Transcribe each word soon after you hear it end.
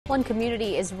One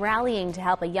community is rallying to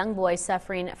help a young boy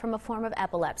suffering from a form of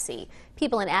epilepsy.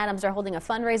 People in Adams are holding a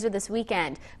fundraiser this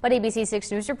weekend, but ABC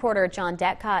 6 News reporter John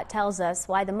Detcott tells us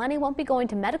why the money won't be going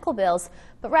to medical bills,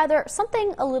 but rather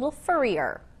something a little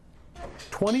furrier.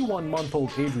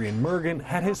 21-month-old Adrian Mergen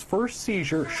had his first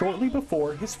seizure shortly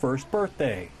before his first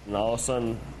birthday. And all of a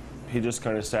sudden, he just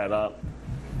kind of sat up.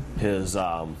 His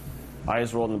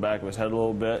eyes rolled in the back of his head a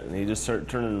little bit, and he just started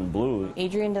turning blue.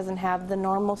 Adrian doesn't have the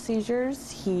normal seizures.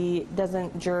 He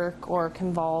doesn't jerk or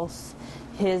convulse.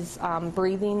 His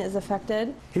breathing is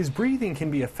affected. His breathing can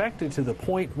be affected to the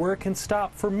point where it can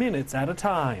stop for minutes at a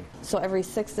time. So every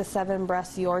 6 to 7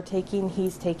 breaths you're taking,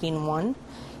 he's taking 1.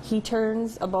 He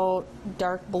turns about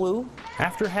dark blue.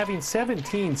 After having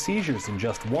 17 seizures in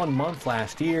just 1 month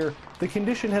last year, the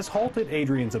condition has halted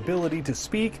Adrian's ability to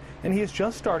speak, and he is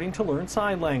just starting to learn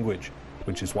sign language,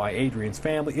 which is why Adrian's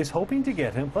family is hoping to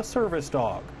get him a service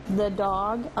dog. The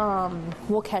dog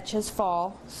will catch his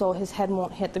fall, so his head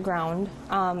won't hit the ground.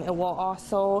 It will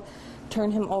also turn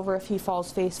him over if he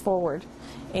falls face forward,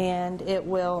 and it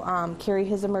will carry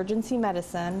his emergency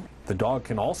medicine. The dog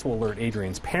can also alert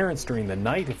Adrian's parents during the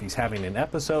night if he's having an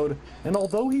episode, and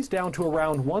although he's down to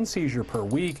around 1 seizure per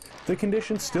week, the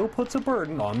condition still puts a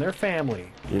burden on their family.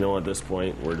 You know, at this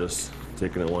point, we're just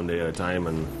taking it one day at a time,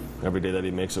 and every day that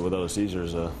he makes it without a seizure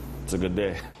is it's a good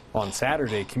day. On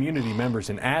Saturday, community members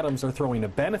in Adams are throwing a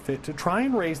benefit to try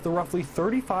and raise the roughly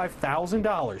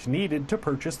 $35,000 needed to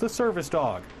purchase the service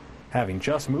dog. Having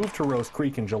just moved to Rose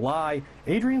Creek in July,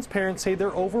 Adrian's parents say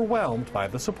they're overwhelmed by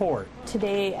the support.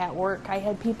 Today at work, I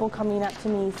had people coming up to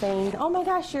me saying, "Oh my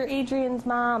gosh, you're Adrian's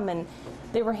mom," and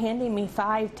they were handing me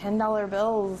 $5, $10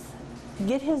 bills.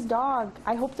 Get his dog.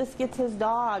 I hope this gets his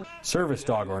dog. Service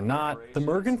dog or not, the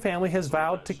Mergen family has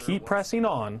vowed to keep pressing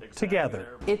on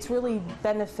together. It's really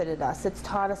benefited us. It's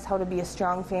taught us how to be a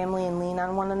strong family and lean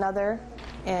on one another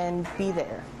and be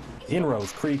there. In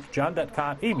Rose Creek, John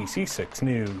Detcott, ABC 6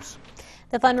 News.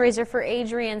 The fundraiser for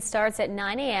Adrian starts at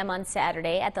 9 a.m. on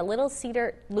Saturday at the Little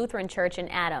Cedar Lutheran Church in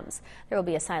Adams. There will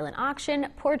be a silent auction,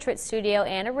 portrait studio,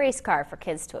 and a race car for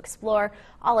kids to explore.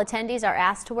 All attendees are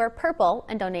asked to wear purple,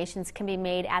 and donations can be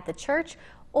made at the church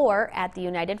or at the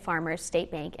United Farmers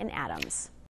State Bank in Adams.